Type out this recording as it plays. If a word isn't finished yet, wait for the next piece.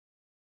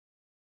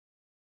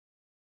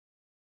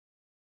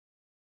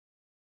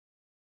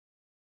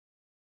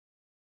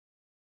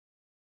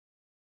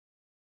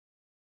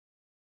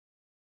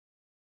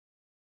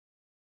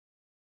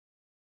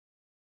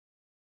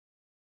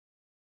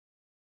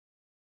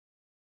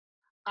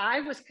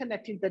I was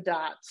connecting the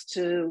dots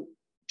to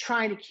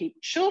trying to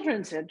keep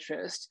children's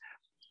interest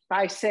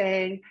by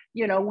saying,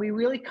 we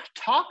really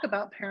talk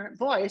about parent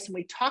voice and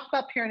we talk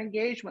about parent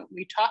engagement.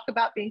 We talk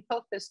about being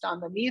focused on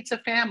the needs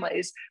of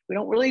families. We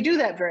don't really do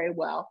that very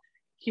well.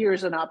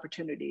 Here's an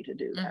opportunity to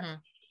do that.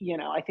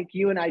 I think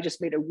you and I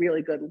just made a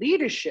really good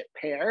leadership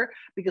pair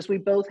because we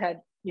both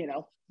had,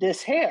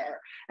 this hair.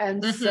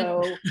 And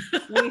so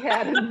we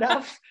had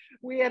enough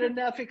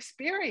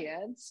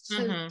experience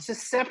to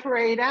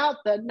separate out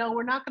that, no,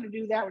 we're not going to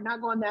do that. We're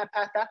not going that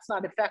path. That's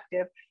not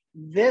effective.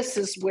 This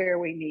is where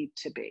we need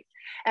to be.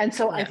 And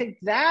so I think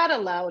that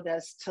allowed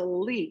us to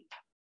leap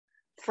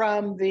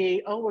from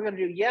we're going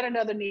to do yet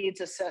another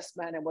needs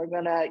assessment, and we're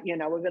going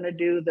to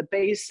do the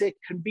basic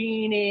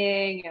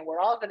convening, and we're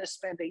all going to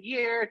spend a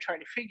year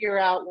trying to figure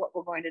out what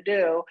we're going to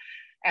do.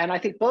 And I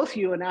think both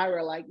you and I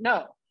were like,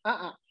 no,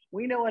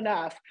 we know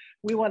enough.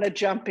 We want to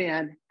jump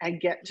in and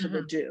get to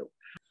the do.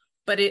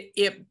 But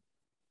it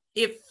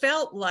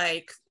felt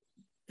like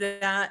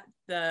that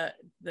the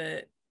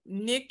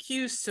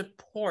NICU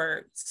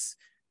supports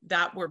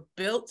that were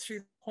built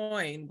through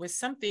COIN was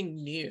something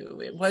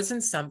new. It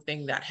wasn't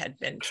something that had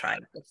been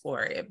tried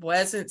before. It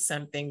wasn't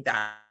something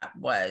that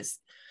was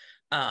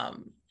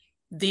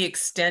the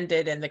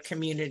extended and the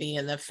community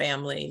and the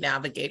family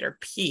navigator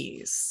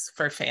piece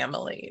for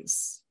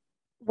families.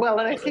 Well,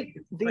 and I think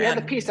the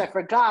other piece I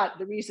forgot,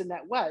 the reason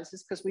that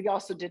is because we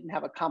also didn't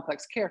have a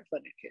complex care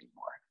clinic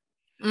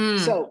anymore.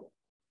 So,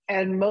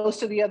 and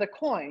most of the other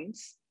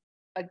COINs,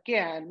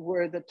 again,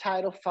 were the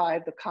Title V,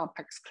 the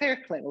complex care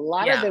clinic. A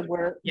lot of them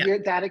were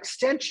that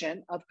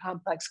extension of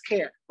complex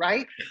care,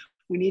 right?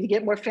 We need to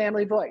get more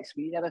family voice.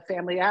 We need to have a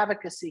family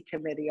advocacy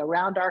committee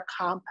around our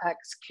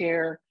complex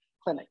care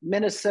clinic.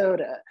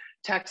 Minnesota,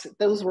 Texas,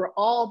 those were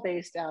all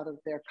based out of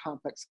their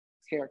complex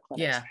care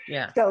clinics.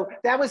 So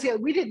that was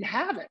we didn't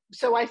have it.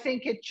 So I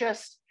think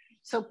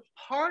so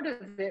part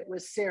of it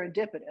was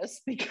serendipitous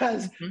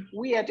because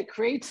we had to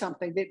create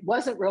something that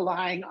wasn't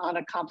relying on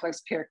a complex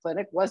care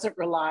clinic, wasn't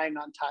relying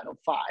on Title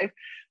V.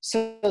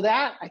 So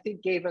that, I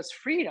think, gave us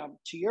freedom,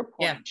 to your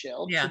point,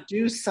 Jill, to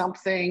do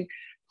something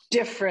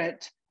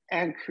different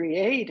and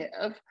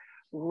creative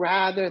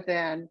rather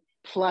than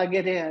plug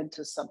it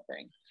into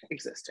something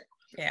existing.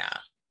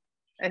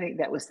 I think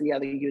that was the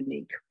other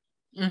unique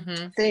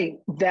thing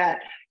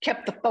that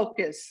kept the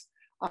focus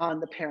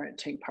on the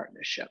parenting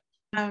partnership.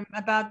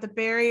 About the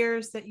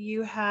barriers that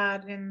you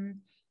had and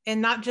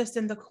not just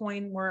in the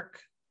COIN work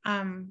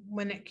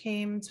when it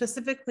came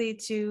specifically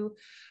to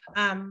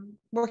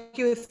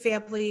working with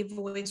family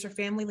voice or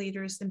family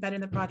leaders embedded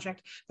in the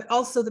project, but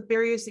also the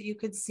barriers that you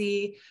could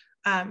see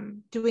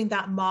doing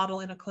that model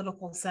in a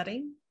clinical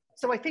setting.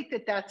 So I think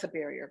that that's a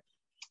barrier.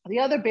 The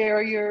other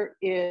barrier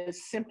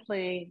is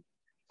simply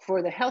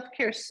for the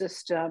healthcare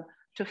system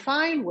to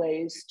find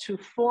ways to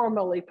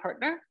formally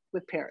partner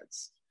with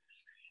parents.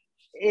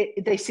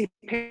 They see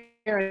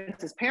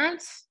parents as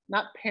parents,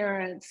 not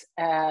parents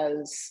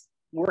as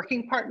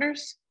working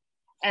partners.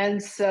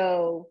 And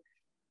so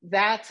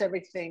that's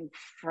everything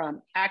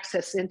from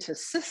access into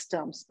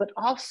systems, but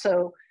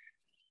also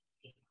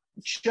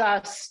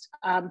just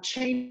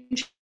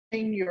changing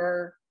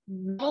your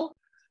model.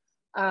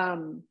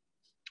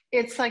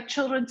 It's like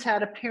Children's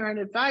had a parent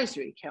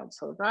advisory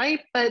council, right?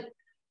 But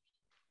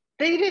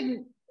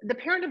the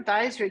Parent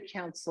Advisory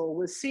Council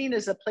was seen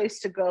as a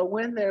place to go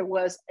when there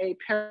was a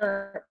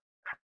parent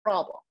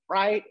problem,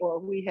 right? Or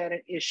we had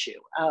an issue,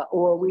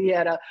 or we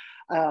had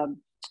a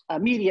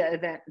media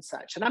event and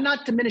such. And I'm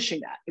not diminishing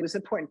that. It was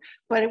important.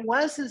 But it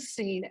wasn't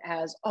seen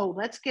as,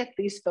 let's get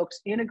these folks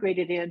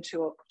integrated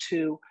into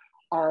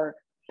our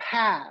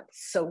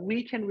paths so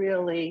we can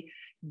really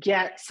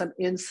get some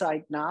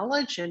inside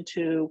knowledge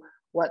into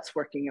what's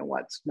working and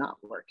what's not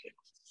working.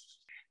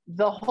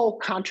 The whole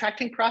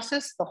contracting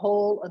process, the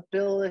whole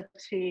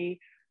ability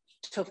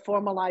to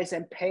formalize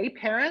and pay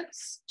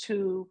parents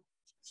to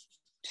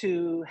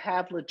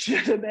have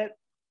legitimate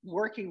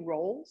working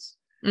roles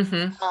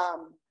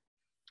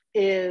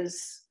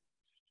is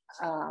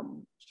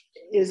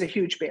a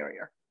huge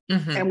barrier,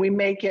 and we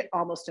make it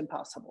almost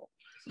impossible,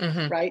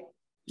 right?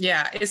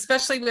 Yeah,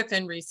 especially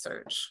within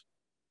research.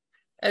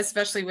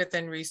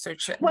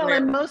 Well,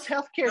 and most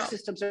healthcare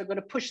systems are going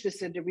to push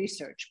this into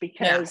research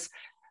because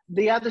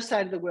the other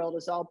side of the world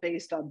is all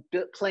based on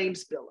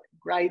claims billing,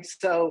 right?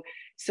 So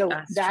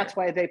that's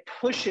why they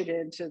push it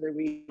into the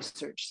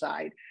research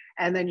side.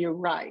 And then you're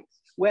right,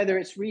 whether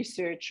it's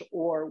research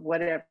or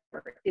whatever,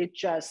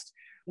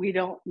 we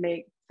don't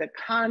make the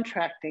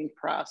contracting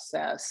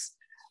process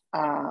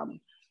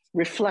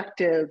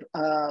reflective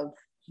of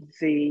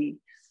the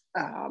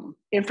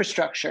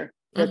infrastructure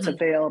that's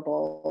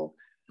available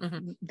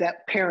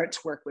that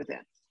parents work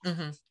within.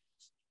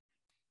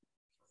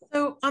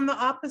 So on the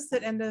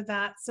opposite end of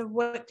that, so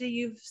what did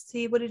you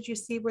see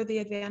were the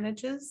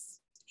advantages,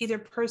 either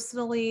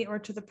personally or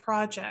to the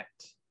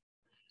project?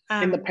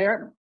 In the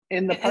partnering?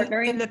 In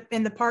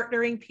the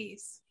partnering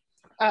piece.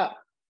 Oh,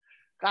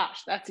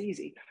 gosh, that's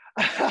easy.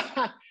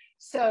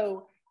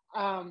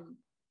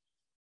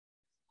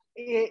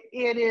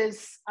 It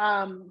is,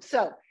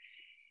 so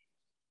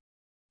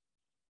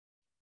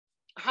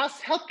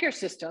healthcare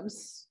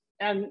systems,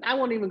 and I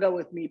won't even go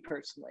with me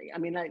personally. I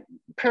mean, I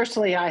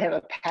have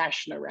a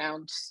passion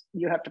around,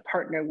 you have to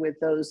partner with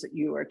those that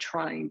you are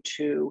trying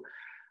to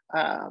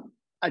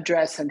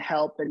address and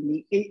help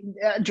and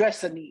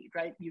address a need,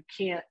 right? You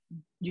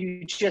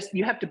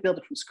have to build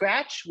it from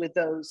scratch with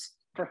those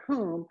for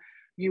whom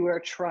you are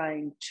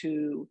trying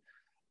to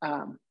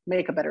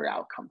make a better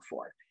outcome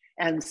for.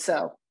 And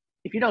so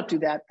if you don't do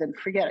that, then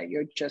forget it.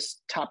 You're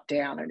just top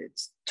down and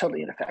it's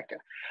totally ineffective.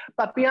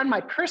 But beyond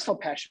my personal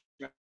passion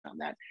around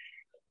that,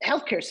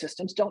 healthcare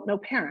systems don't know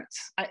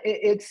parents.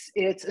 It's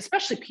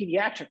especially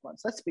pediatric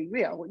ones. Let's be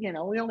real. You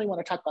know, we only want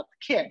to talk about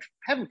the kid,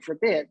 heaven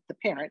forbid the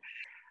parent.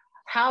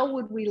 How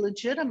would we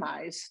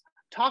legitimize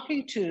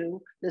talking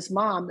to this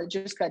mom that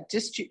just got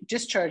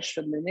discharged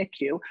from the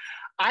NICU?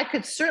 I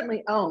could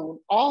certainly own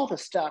all the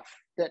stuff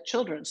that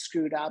children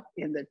screwed up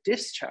in the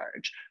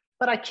discharge,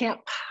 but I can't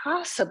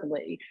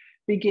possibly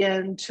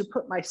begin to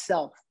put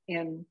myself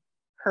in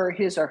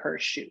his or her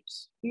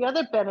shoes. The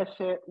other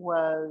benefit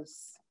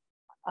was,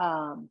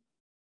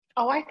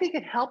 I think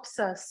it helps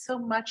us so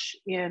much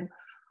in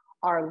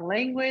our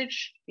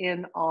language,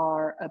 in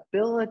our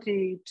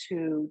ability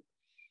to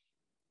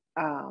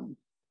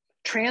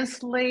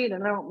translate,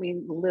 and I don't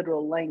mean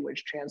literal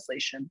language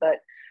translation, but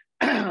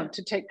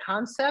to take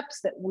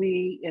concepts that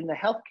we in the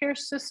healthcare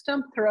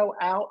system throw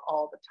out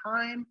all the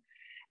time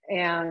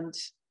and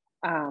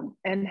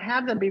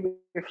have them be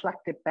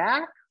reflected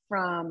back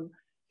from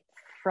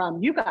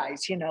you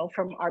guys, you know,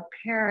 from our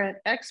parent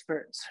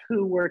experts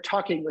who were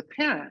talking with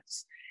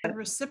parents. A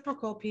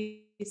reciprocal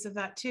piece of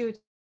that too,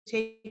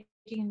 taking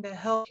the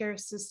healthcare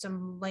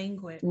system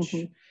language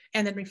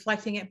and then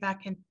reflecting it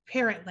back in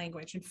parent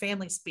language and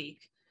family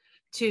speak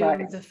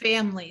to the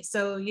family.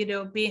 So, you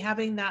know,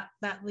 having that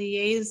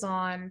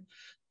liaison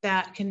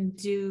that can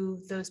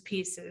do those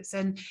pieces.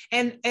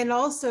 And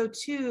also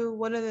too,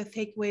 one of the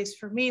takeaways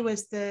for me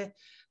was the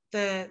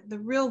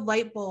real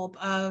light bulb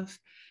of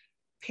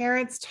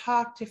parents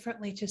talk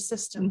differently to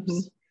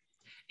systems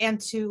and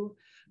to,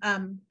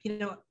 you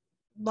know,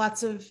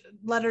 lots of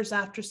letters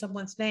after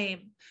someone's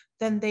name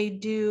than they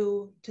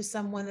do to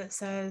someone that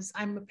says,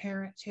 I'm a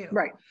parent too,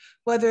 right?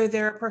 Whether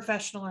they're a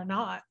professional or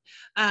not.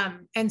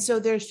 And so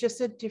there's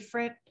just a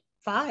different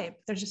vibe.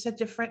 There's just a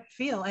different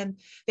feel, and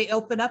they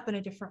open up in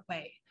a different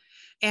way.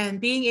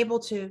 And being able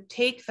to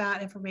take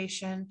that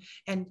information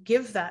and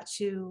give that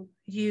to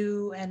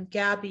you and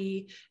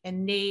Gabby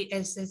and Nate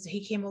as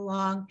he came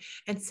along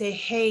and say,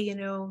 hey, you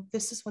know,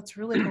 this is what's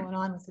really going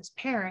on with this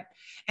parent.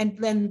 And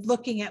then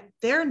looking at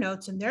their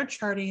notes and their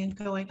charting and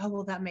going, oh,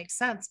 well, that makes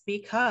sense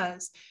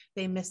because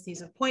they missed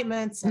these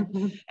appointments.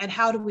 And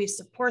how do we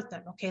support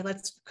them? Okay,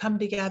 let's come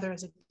together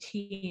as a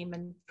team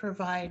and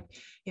provide,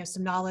 you know,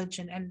 some knowledge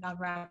and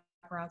around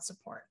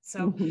support.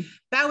 So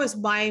that was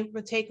my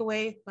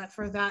takeaway. But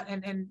for that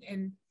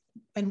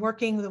and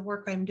working the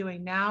work I'm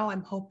doing now,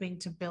 I'm hoping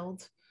to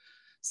build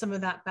some of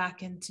that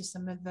back into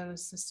some of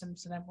those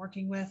systems that I'm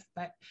working with.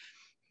 But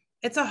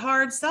it's a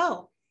hard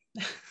sell.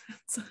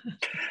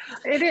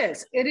 It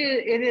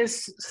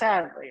is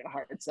sadly a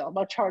hard sell,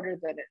 much harder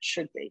than it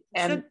should be.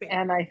 And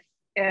I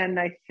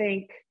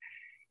think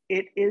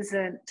it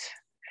isn't.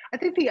 I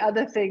think the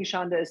other thing,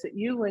 Shonda, is that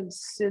you and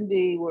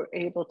Cindy were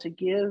able to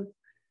give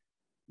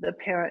the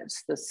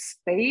parents the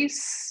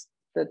space,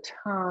 the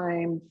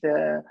time,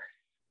 the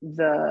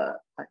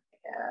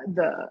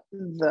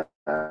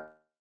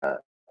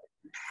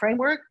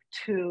framework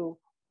to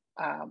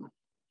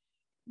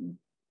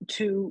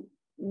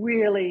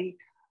really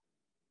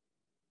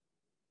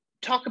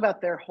talk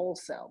about their whole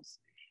selves.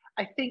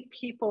 I think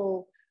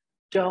people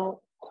don't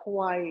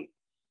quite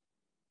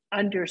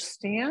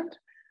understand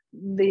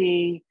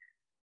the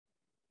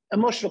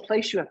emotional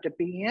place you have to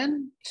be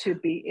in to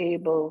be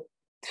able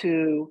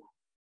to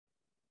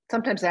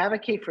sometimes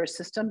advocate for a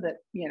system that,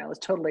 you know, is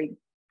totally,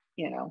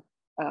 you know,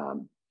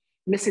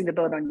 missing the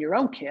boat on your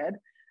own kid,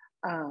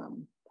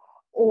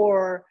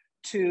 or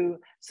to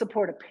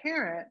support a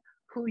parent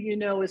who, you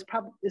know, is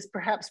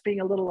perhaps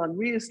being a little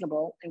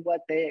unreasonable in what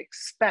they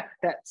expect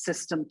that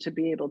system to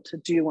be able to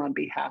do on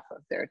behalf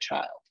of their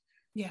child.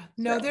 Yeah,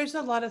 no, there's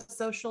a lot of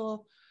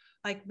social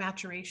like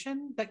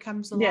maturation that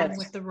comes along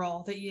with the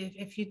role that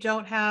if you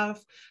don't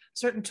have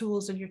certain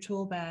tools in your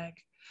tool bag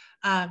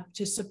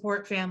to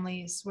support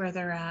families where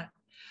they're at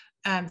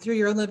through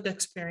your lived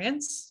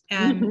experience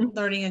and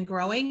learning and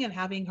growing and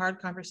having hard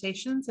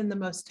conversations in the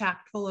most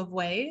tactful of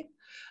way,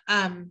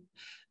 then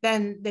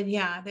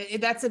yeah,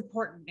 that's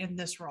important in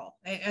this role.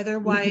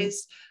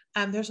 Otherwise,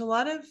 there's a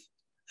lot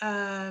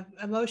of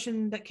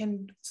emotion that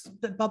can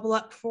bubble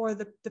up for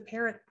the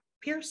parent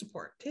peer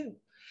support too.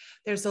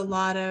 There's a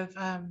lot of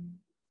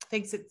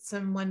things that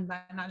someone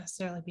might not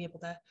necessarily be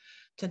able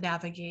to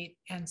navigate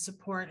and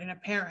support in a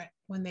parent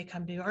when they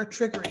come to, or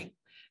triggering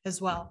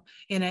as well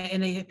in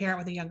a parent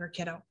with a younger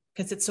kiddo,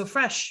 because it's so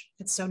fresh,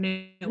 it's so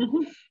new,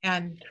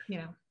 and you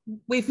know,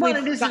 we've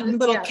gotten a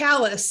little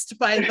calloused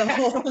by the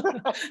whole.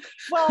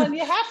 Well, and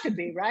you have to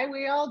be, right?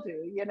 We all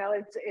do, you know,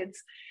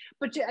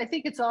 but I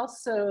think it's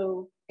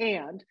also,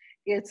 what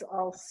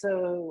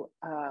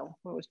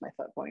was my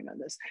thought going on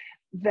this?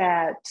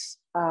 That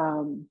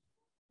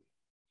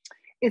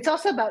it's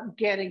also about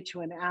getting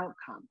to an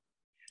outcome.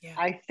 Yeah.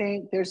 I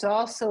think there's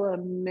also a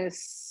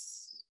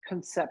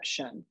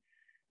misconception.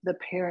 The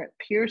parent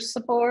peer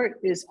support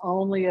is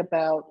only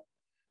about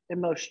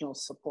emotional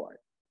support.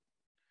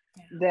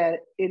 Yeah. That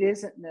it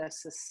isn't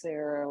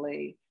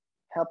necessarily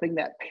helping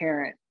that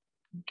parent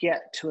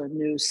get to a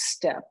new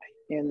step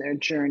in their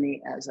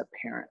journey as a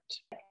parent.